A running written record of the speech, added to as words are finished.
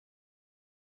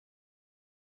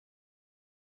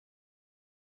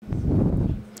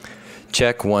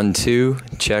Check 1 2,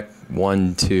 check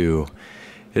 1 2.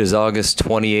 It is August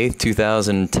 28th,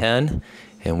 2010,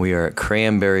 and we are at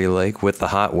Cranberyy Lake with the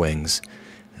Hotwings.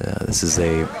 This is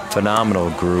a phenomenal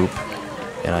group,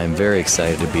 and I'm very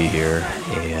excited to be here.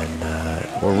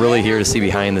 And we're really here to see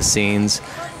behind the scenes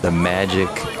the magic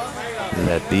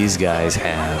that these guys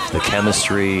have, the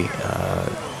chemistry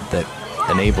that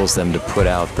enables them to put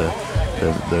out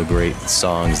the great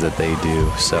songs that they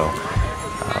do. So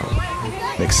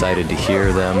I'm excited to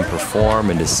hear them perform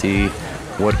and to see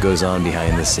what goes on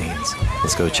behind the scenes.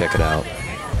 Let's go check it out.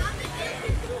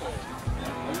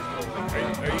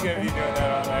 Are you going to be doing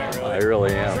that all night,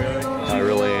 really? I really am. Really? I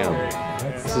really am.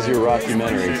 This is your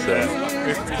rockumentary, so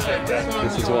We appreciate that.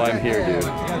 this is why I'm here, dude.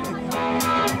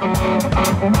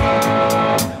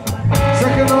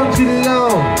 Sucking on too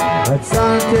long. That's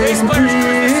on Bass players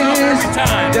screw this up every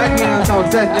time. Jack Man's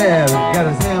on set there. Got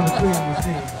his hand between the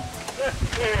machines.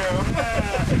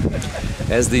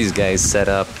 As these guys set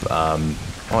up, I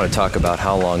want to talk about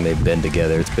how long they've been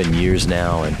together. It's been years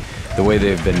now, and the way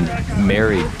they've been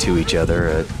married to each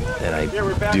other, and I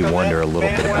do wonder a little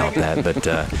bit about that, but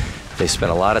they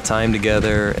spent a lot of time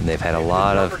together, and they've had a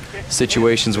lot of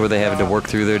situations where they have to work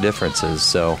through their differences.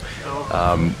 So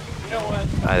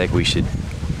I think we should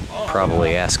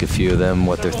probably ask a few of them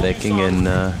what they're thinking and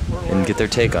get their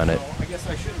take on it. I guess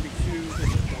I shouldn't be too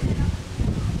disappointed.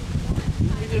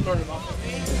 We did learn about this.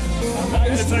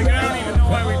 It's like, I don't even know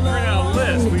why we print out a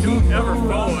list. We don't ever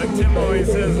follow it. Tim always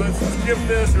says, let's skip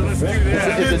this or let's do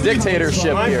that. It's a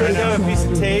dictatorship I here. print out a piece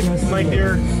of tape, my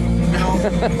dear.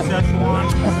 Szechuan.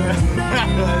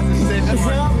 Szechuan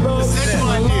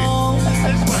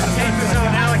tape is on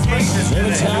allocation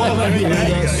today.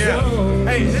 Yeah.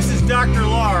 Hey, this is Dr.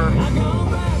 Lar.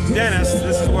 Dennis,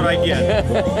 this is what I get.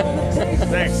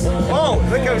 Thanks. Oh,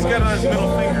 look how he's got it on his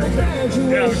middle finger.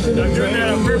 Yeah, I'm doing that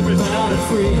on purpose.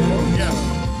 Yeah.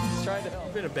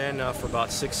 I've been in a band now for about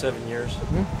 6-7 years.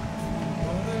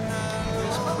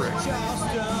 This prick.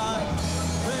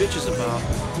 Bitch is about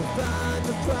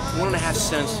 1.5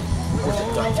 cents worth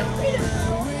of duct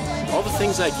tape. All the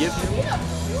things I give him.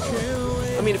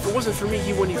 I mean, if it wasn't for me,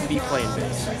 he wouldn't even be playing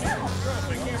bass.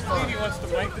 He wants to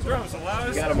mic the drums. The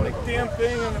loudest You got him, Mike. damn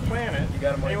thing on the planet. You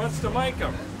got him, Mike. He wants to mic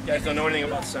them. You guys don't know anything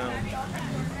about sound.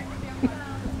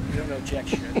 You don't know jack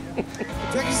shit.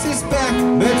 Jackie his back,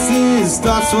 Betsy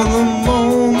starts for the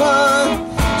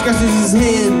moment. Scratches his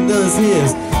head and does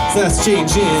his. That's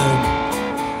changing.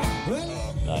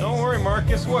 Don't worry, Mark.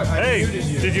 Guess what? I Hey, muted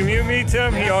you. did you mute me,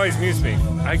 Tim? He always mutes me.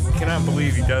 I cannot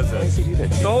believe he does this.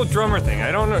 The whole drummer thing.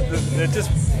 I don't know. It just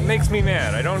makes me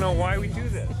mad. I don't know why we do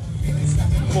this.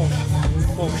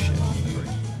 Bullshit. Bullshit.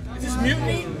 Is this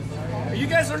mutiny? Are you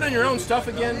guys learning your own stuff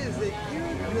again?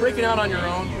 You're breaking out on your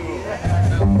own?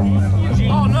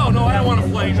 Oh, no, I don't want to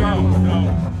play drums.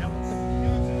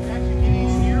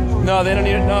 No, they don't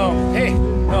need it. No. Hey,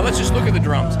 no, let's just look at the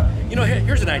drums. You know,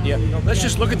 here's an idea. Let's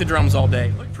just look at the drums all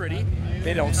day. Look pretty.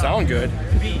 They don't sound good.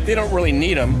 They don't really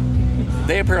need them.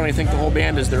 They apparently think the whole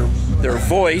band is their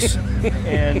voice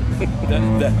and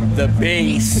the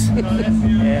bass.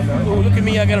 And oh, look at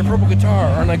me, I got a purple guitar.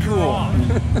 Aren't I cool?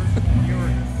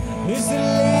 It's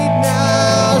late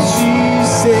now, she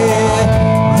said.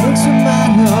 Looks in my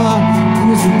heart,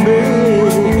 who's in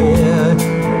bed?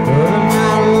 Another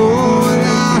night alone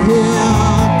without him.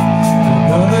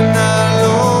 Another night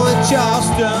alone with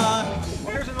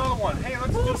Charleston. Here's another one. Hey,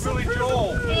 let's do Billy Joel.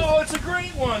 Oh, it's a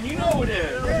great one. You know it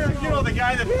is. You know the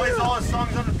guy that plays all his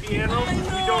songs on the piano? We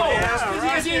don't ask. Yeah, He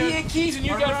has 88 keys and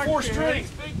you got 4 strings.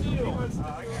 Big deal.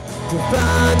 To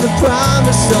find the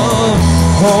promise of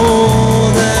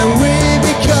all that we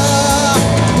become.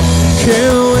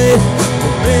 Can't wait to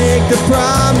make the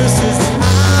promises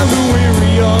I'm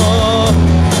weary of.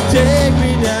 Take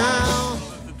me down.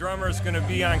 The drummer is going to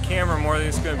be on camera more than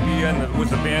he's going to be with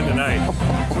the band tonight.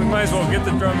 We might as well get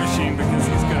the drum machine because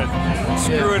he's going to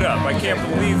screw it up. I can't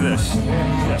believe this.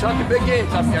 Talk a big game,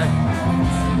 tough guy.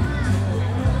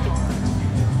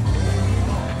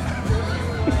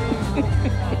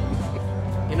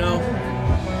 You know,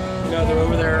 they're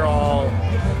over there all,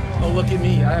 oh, look at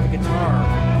me, I have a guitar.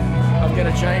 I've got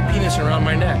a giant penis around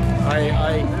my neck.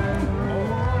 I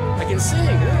can sing.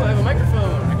 Ooh, I have a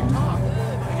microphone. I can talk.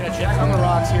 I got a Jack on the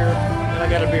Rocks here, and I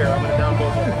got a beer. I'm going to down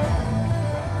both of them.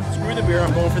 Screw the beer,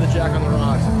 I'm going for the Jack on the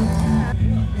Rocks.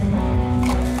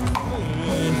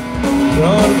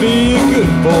 Gotta be a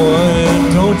good boy,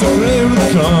 don't you play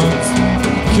with tongues.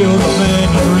 Kill the man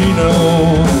in Reno,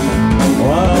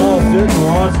 while I'll sit and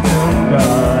watch them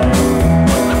die.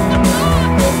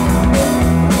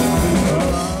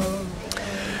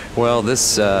 Well,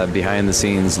 this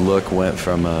behind-the-scenes look went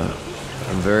from a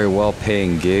very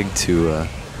well-paying gig to a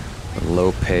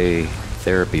low-pay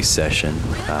therapy session.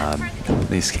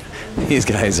 These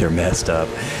guys are messed up.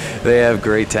 They have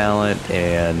great talent,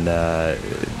 and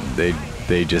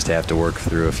they just have to work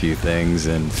through a few things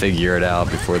and figure it out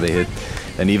before they hit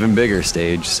an even bigger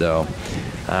stage. So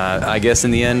I guess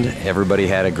in the end, everybody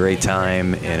had a great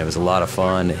time, and it was a lot of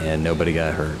fun, and nobody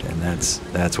got hurt, and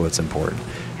that's what's important.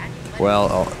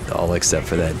 Well, all except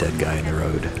for that dead guy in the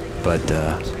road, but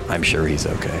I'm sure he's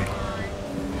okay.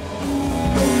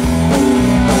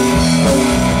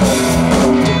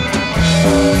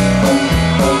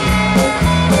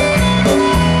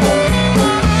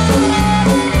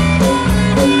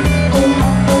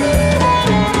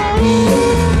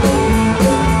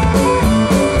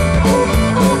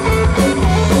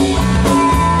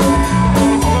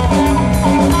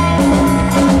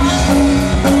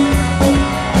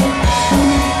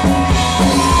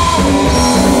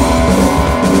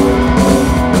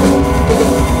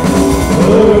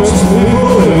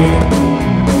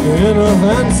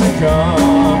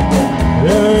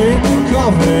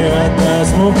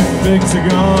 Big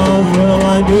cigars, well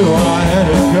I knew I had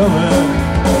it coming.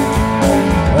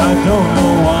 I don't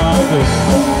know why I did.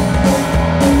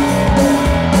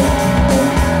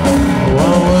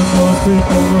 Well, when those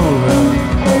people rolling